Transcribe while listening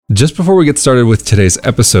Just before we get started with today's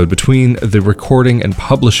episode, between the recording and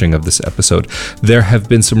publishing of this episode, there have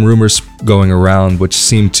been some rumors going around which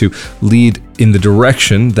seem to lead in the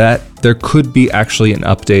direction that there could be actually an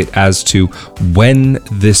update as to when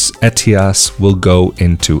this ETIAS will go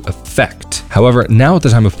into effect. However, now at the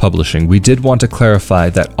time of publishing, we did want to clarify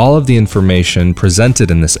that all of the information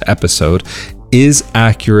presented in this episode is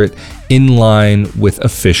accurate, in line with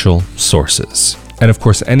official sources. And of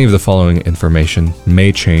course, any of the following information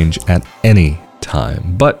may change at any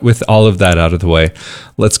time. But with all of that out of the way,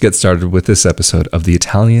 let's get started with this episode of the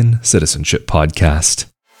Italian Citizenship Podcast.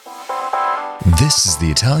 This is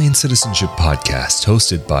the Italian Citizenship Podcast,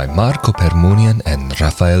 hosted by Marco Permunian and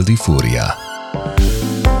Rafael Di Furia.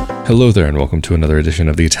 Hello there, and welcome to another edition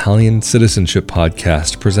of the Italian Citizenship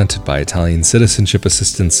Podcast, presented by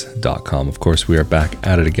ItaliancitizenshipAssistance.com. Of course, we are back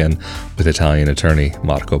at it again with Italian attorney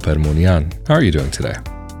Marco Permunian. How are you doing today?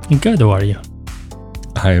 Good, how are you?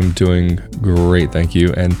 I am doing great, thank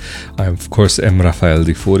you. And I, of course, am Rafael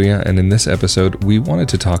Di Furia. And in this episode, we wanted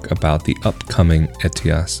to talk about the upcoming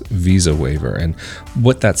ETIAS visa waiver and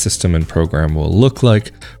what that system and program will look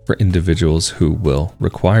like for individuals who will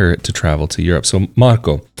require it to travel to Europe. So,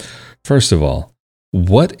 Marco, first of all,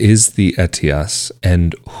 what is the ETIAS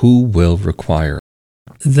and who will require it?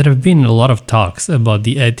 There have been a lot of talks about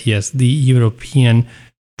the ETIAS, the European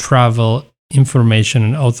Travel Information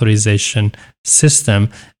and Authorization System,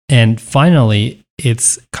 and finally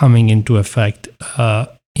it's coming into effect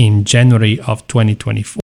in January of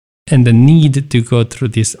 2024. And the need to go through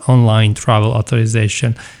this online travel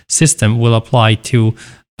authorization system will apply to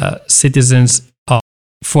citizens of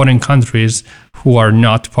foreign countries who are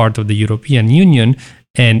not part of the European Union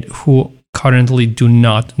and who currently do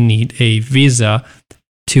not need a visa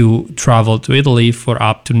to travel to Italy for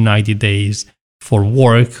up to 90 days for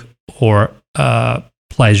work or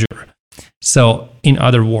pleasure. So, in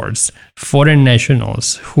other words, foreign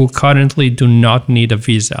nationals who currently do not need a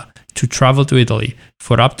visa to travel to Italy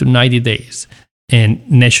for up to 90 days, and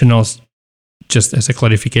nationals, just as a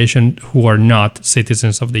clarification, who are not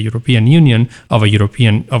citizens of the European Union, of a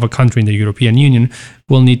country in the European Union,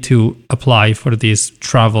 will need to apply for this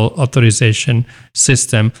travel authorization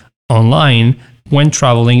system online when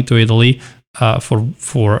traveling to Italy for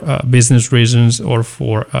business reasons or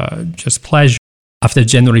for just pleasure after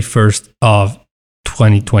January 1st of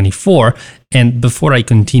 2024. And before I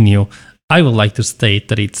continue, I would like to state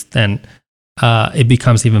that it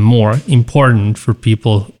becomes even more important for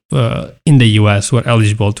people in the US who are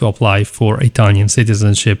eligible to apply for Italian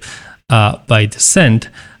citizenship by descent,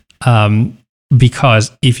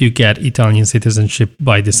 because if you get Italian citizenship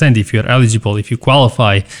by descent, if you're eligible, if you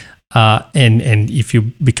qualify, and if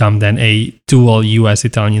you become then a dual US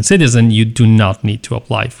Italian citizen, you do not need to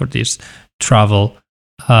apply for this travel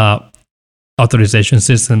authorization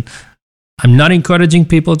system. I'm not encouraging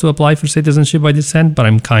people to apply for citizenship by descent, but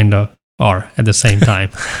I'm kind of are at the same time.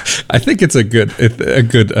 I think it's a good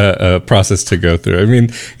process to go through. I mean,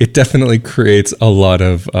 it definitely creates a lot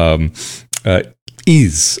of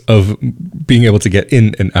ease of being able to get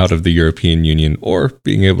in and out of the European Union, or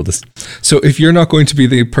being able to. So if you're not going to be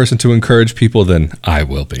the person to encourage people, then I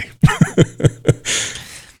will be.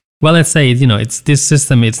 Well, let's say, it's this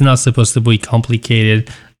system. It's not supposed to be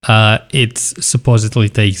complicated. It supposedly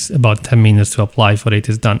takes about 10 minutes to apply for it.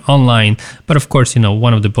 It's done online. But of course,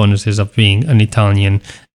 one of the bonuses of being an Italian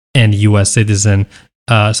and US citizen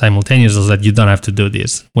simultaneously is that you don't have to do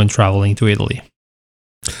this when traveling to Italy.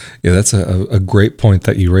 Yeah, that's a great point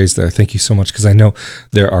that you raised there. Thank you so much, because I know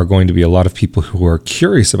there are going to be a lot of people who are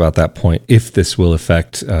curious about that point, if this will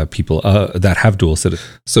affect people that have dual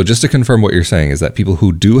citizenship. So just to confirm, what you're saying is that people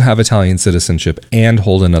who do have Italian citizenship and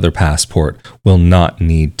hold another passport will not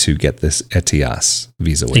need to get this ETIAS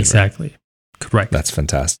visa waiver. Exactly. Correct. That's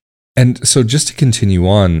fantastic. And so just to continue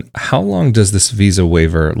on, how long does this visa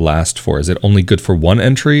waiver last for? Is it only good for one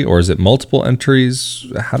entry, or is it multiple entries?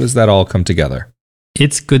 How does that all come together?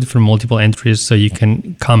 It's good for multiple entries, so you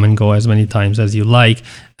can come and go as many times as you like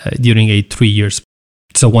during a 3 years.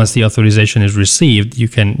 So once the authorization is received, you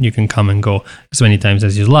can come and go as many times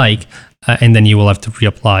as you like, and then you will have to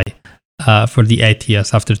reapply for the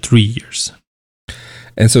ETIAS after 3 years.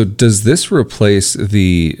 And so does this replace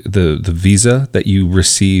the visa that you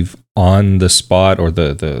receive on the spot, or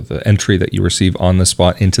the entry that you receive on the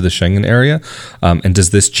spot into the Schengen area? And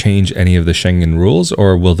does this change any of the Schengen rules,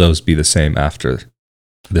 or will those be the same after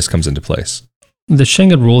this comes into place? The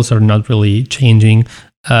Schengen rules are not really changing.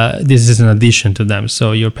 This is an addition to them.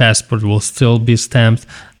 So your passport will still be stamped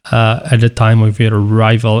at the time of your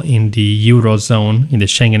arrival in the Eurozone, in the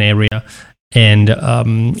Schengen area. And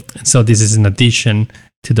so this is an addition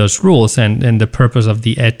to those rules. And the purpose of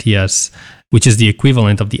the ETIAS, which is the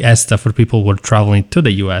equivalent of the ESTA for people who are traveling to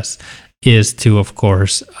the US, is to, of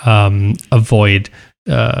course, avoid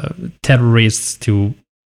terrorists to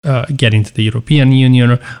get into the European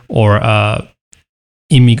Union, or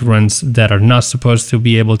immigrants that are not supposed to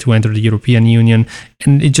be able to enter the European Union.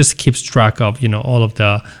 And it just keeps track of, all of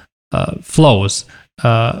the flows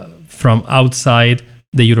from outside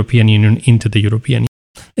the European Union into the European Union.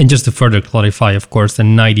 And just to further clarify, of course, the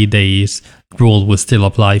 90 days rule will still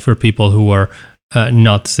apply for people who are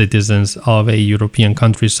not citizens of a European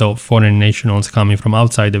country. So foreign nationals coming from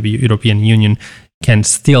outside the European Union can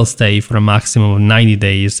still stay for a maximum of 90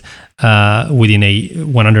 days within a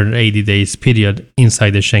 180 days period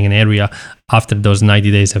inside the Schengen area. After those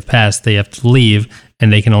 90 days have passed, they have to leave,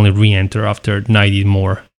 and they can only re-enter after 90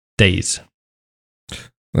 more days.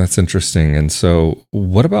 That's interesting. And so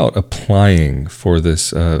what about applying for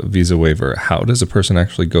this visa waiver? How does a person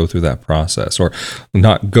actually go through that process? Or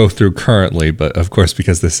not go through currently, but of course,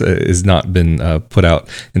 because this has not been put out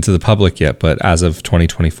into the public yet, but as of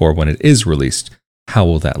 2024, when it is released, how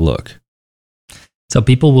will that look? So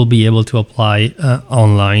people will be able to apply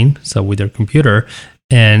online, so with their computer,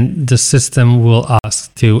 and the system will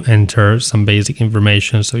ask to enter some basic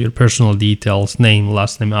information, so your personal details, name,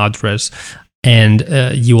 last name, address, and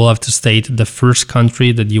you will have to state the first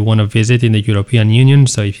country that you want to visit in the European Union.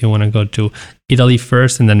 So if you want to go to Italy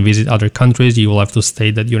first and then visit other countries, you will have to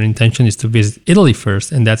state that your intention is to visit Italy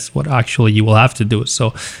first, and that's what actually you will have to do.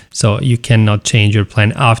 So you cannot change your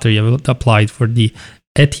plan after you have applied for the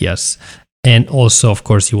ETIAS. And also, of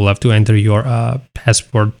course, you will have to enter your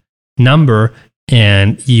passport number,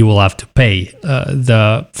 and you will have to pay.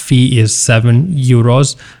 The fee is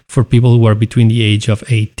 €7 for people who are between the age of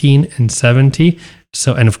 18 and 70.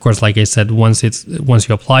 So, and of course, like I said, once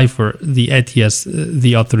you apply for the ETIAS,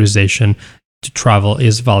 the authorization to travel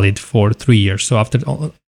is valid for 3 years. So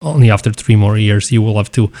only after 3 more years, you will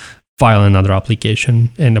have to file another application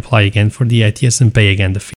and apply again for the ETIAS and pay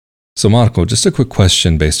again the fee. So Marco, just a quick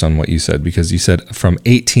question based on what you said, because you said from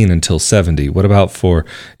 18 until 70. What about for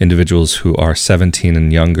individuals who are 17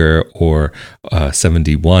 and younger, or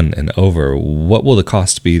 71 and over? What will the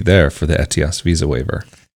cost be there for the ETIAS visa waiver?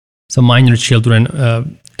 So minor children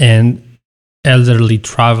and elderly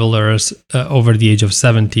travelers over the age of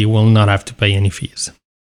 70 will not have to pay any fees.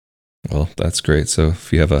 Well, that's great. So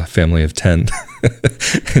if you have a family of 10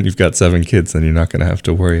 and you've got 7 kids, then you're not going to have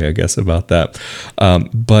to worry, I guess, about that.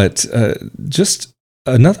 But just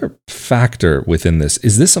another factor within this,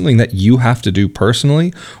 is this something that you have to do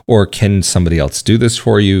personally, or can somebody else do this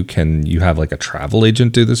for you? Can you have like a travel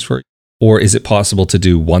agent do this for you? Or is it possible to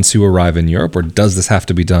do once you arrive in Europe, or does this have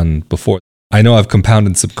to be done before? I know I've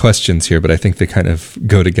compounded some questions here, but I think they kind of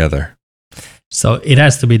go together. So it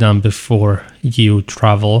has to be done before you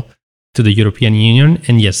travel to the European Union,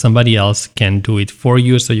 and yes, somebody else can do it for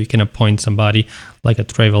you. So you can appoint somebody like a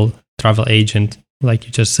travel agent, like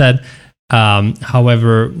you just said.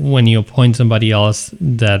 However, when you appoint somebody else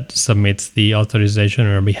that submits the authorization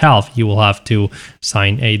on your behalf, you will have to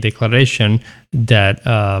sign a declaration that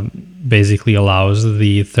basically allows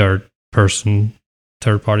the third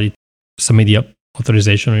party to submit the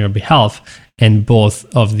authorization on your behalf. And both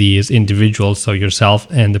of these individuals, so yourself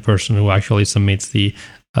and the person who actually submits the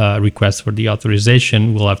request for the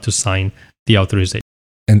authorization, will have to sign the authorization.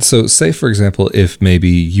 And so say, for example, if maybe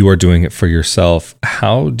you are doing it for yourself,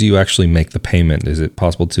 how do you actually make the payment? Is it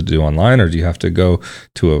possible to do online, or do you have to go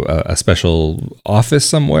to a special office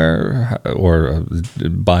somewhere, or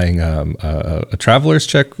buying a traveler's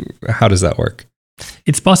check? How does that work?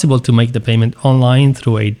 It's possible to make the payment online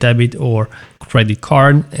through a debit or credit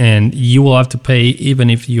card, and you will have to pay even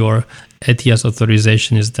if your ETIAS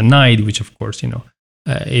authorization is denied, which of course,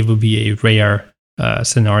 it would be a rare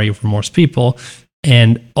scenario for most people.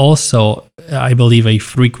 And also, I believe a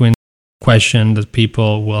frequent question that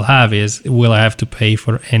people will have is, will I have to pay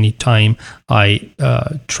for any time I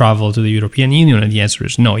travel to the European Union? And the answer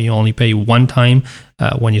is no. You only pay one time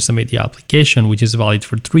when you submit the application, which is valid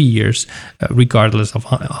for 3 years, regardless of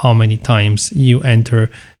how many times you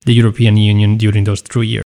enter the European Union during those 3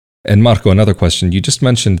 years. And Marco, another question. You just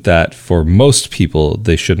mentioned that for most people,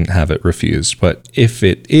 they shouldn't have it refused. But if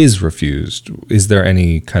it is refused, is there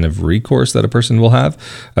any kind of recourse that a person will have?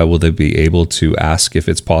 Will they be able to ask if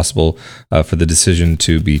it's possible for the decision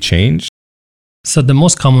to be changed? So the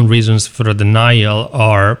most common reasons for a denial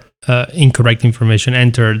are incorrect information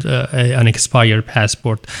entered, an expired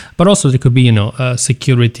passport, but also there could be,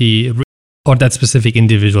 security, or that specific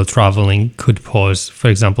individual traveling could pose, for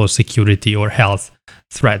example, security or health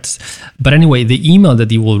threats. But anyway, the email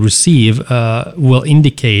that you will receive will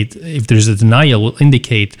indicate, if there's a denial, will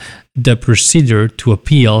indicate the procedure to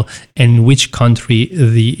appeal and in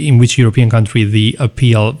which European country the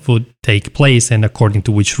appeal would take place and according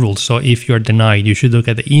to which rules. So if you're denied, you should look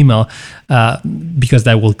at the email because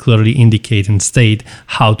that will clearly indicate and state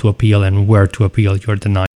how to appeal and where to appeal your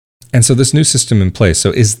denial. And so this new system in place,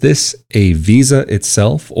 so is this a visa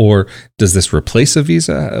itself, or does this replace a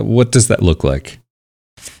visa? What does that look like?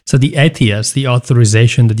 So the ETIAS, the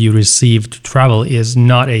authorization that you receive to travel, is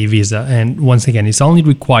not a visa. And once again, it's only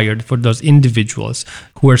required for those individuals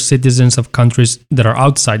who are citizens of countries that are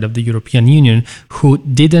outside of the European Union who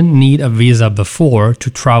didn't need a visa before to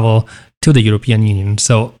travel to the European Union.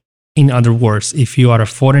 So in other words, if you are a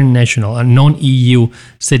foreign national, a non-EU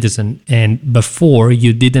citizen, and before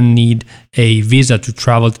you didn't need a visa to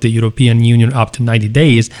travel to the European Union up to 90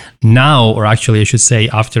 days, now, or actually I should say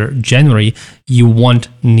after January, you won't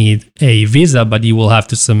need a visa, but you will have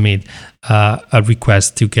to submit a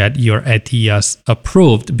request to get your ETIAS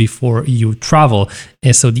approved before you travel.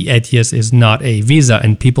 And so the ETIAS is not a visa,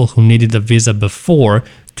 and people who needed a visa before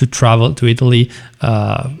to travel to Italy,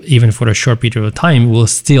 even for a short period of time, will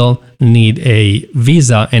still need a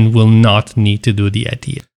visa and will not need to do the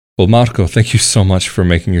ETIAS. Well, Marco, thank you so much for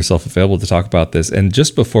making yourself available to talk about this. And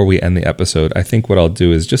just before we end the episode, I think what I'll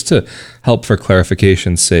do is, just to help for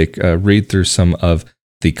clarification's sake, read through some of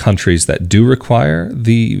the countries that do require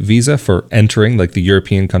the visa for entering, like the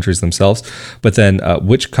European countries themselves, but then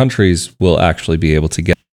which countries will actually be able to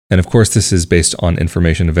get. And of course, this is based on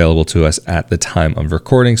information available to us at the time of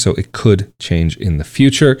recording, so it could change in the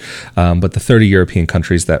future. But the 30 European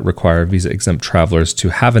countries that require visa-exempt travelers to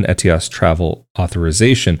have an ETIAS travel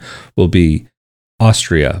authorization will be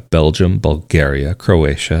Austria, Belgium, Bulgaria,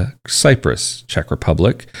 Croatia, Cyprus, Czech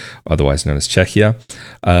Republic, otherwise known as Czechia,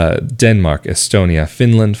 Denmark, Estonia,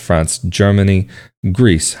 Finland, France, Germany,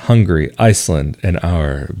 Greece, Hungary, Iceland, and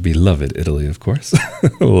our beloved Italy, of course,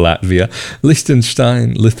 Latvia,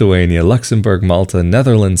 Liechtenstein, Lithuania, Luxembourg, Malta,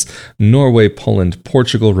 Netherlands, Norway, Poland,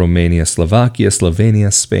 Portugal, Romania, Slovakia,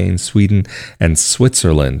 Slovenia, Spain, Sweden, and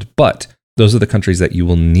Switzerland. But those are the countries that you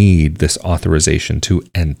will need this authorization to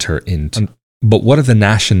enter into. But what are the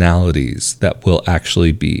nationalities that will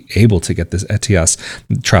actually be able to get this ETIAS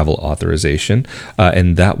travel authorization?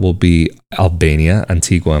 And that will be Albania,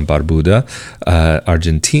 Antigua and Barbuda,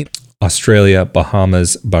 Argentina, Australia,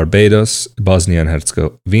 Bahamas, Barbados, Bosnia and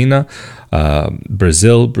Herzegovina,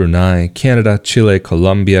 Brazil, Brunei, Canada, Chile,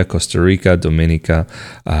 Colombia, Costa Rica, Dominica,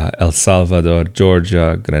 El Salvador,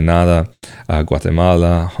 Georgia, Grenada,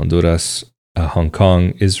 Guatemala, Honduras, Hong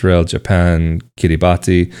Kong, Israel, Japan,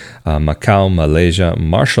 Kiribati, Macau, Malaysia,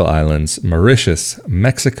 Marshall Islands, Mauritius,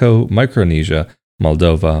 Mexico, Micronesia,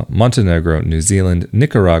 Moldova, Montenegro, New Zealand,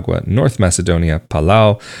 Nicaragua, North Macedonia,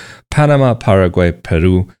 Palau, Panama, Paraguay,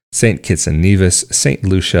 Peru, St. Kitts and Nevis, St.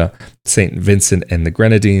 Lucia, St. Vincent and the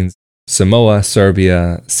Grenadines, Samoa,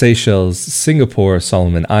 Serbia, Seychelles, Singapore,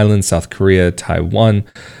 Solomon Islands, South Korea, Taiwan,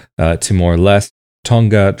 Timor-Leste,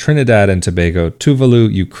 Tonga, Trinidad and Tobago,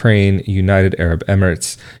 Tuvalu, Ukraine, United Arab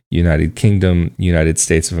Emirates, United Kingdom, United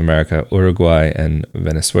States of America, Uruguay, and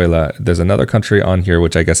Venezuela. There's another country on here,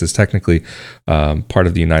 which I guess is technically part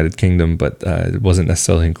of the United Kingdom, but it wasn't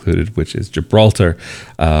necessarily included, which is Gibraltar.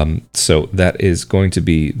 So that is going to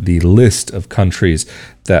be the list of countries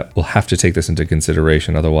that will have to take this into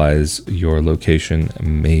consideration. Otherwise, your location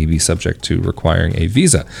may be subject to requiring a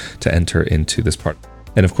visa to enter into this part.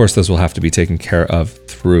 And of course, those will have to be taken care of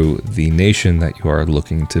through the nation that you are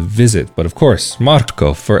looking to visit. But of course,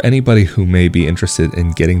 Marco, for anybody who may be interested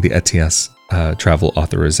in getting the ETIAS travel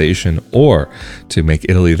authorization, or to make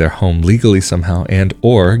Italy their home legally somehow, and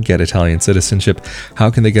or get Italian citizenship, how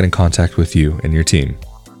can they get in contact with you and your team?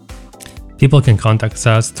 People can contact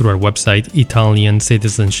us through our website,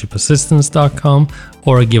 ItalianCitizenshipassistance.com,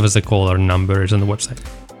 or give us a call. Our number is on the website.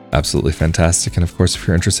 Absolutely fantastic. And of course, if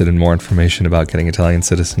you're interested in more information about getting Italian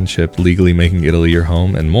citizenship, legally making Italy your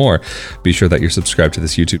home, and more, be sure that you're subscribed to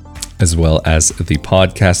this YouTube, as well as the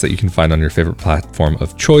podcast that you can find on your favorite platform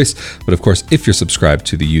of choice. But of course, if you're subscribed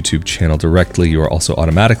to the YouTube channel directly, you are also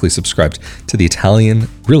automatically subscribed to the Italian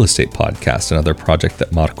Real Estate Podcast, another project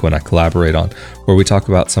that Marco and I collaborate on, where we talk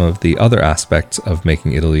about some of the other aspects of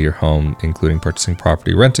making Italy your home, including purchasing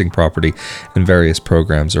property, renting property, and various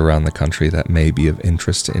programs around the country that may be of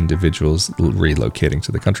interest to individuals relocating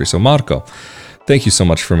to the country. So Marco, thank you so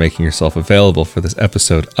much for making yourself available for this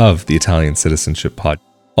episode of the Italian Citizenship Podcast.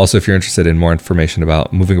 Also, if you're interested in more information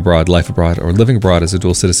about moving abroad, life abroad, or living abroad as a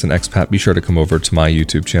dual citizen expat, be sure to come over to my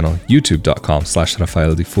YouTube channel,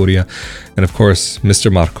 youtube.com/Raffaele Di Furia. And of course,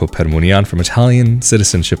 Mr. Marco Permunian from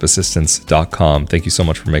Italiancitizenship.assistance.com. Thank you so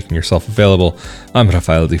much for making yourself available. I'm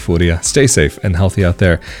Raffaele Di Furia. Stay safe and healthy out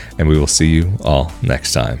there, and we will see you all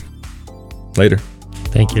next time. Later.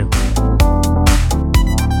 Thank you.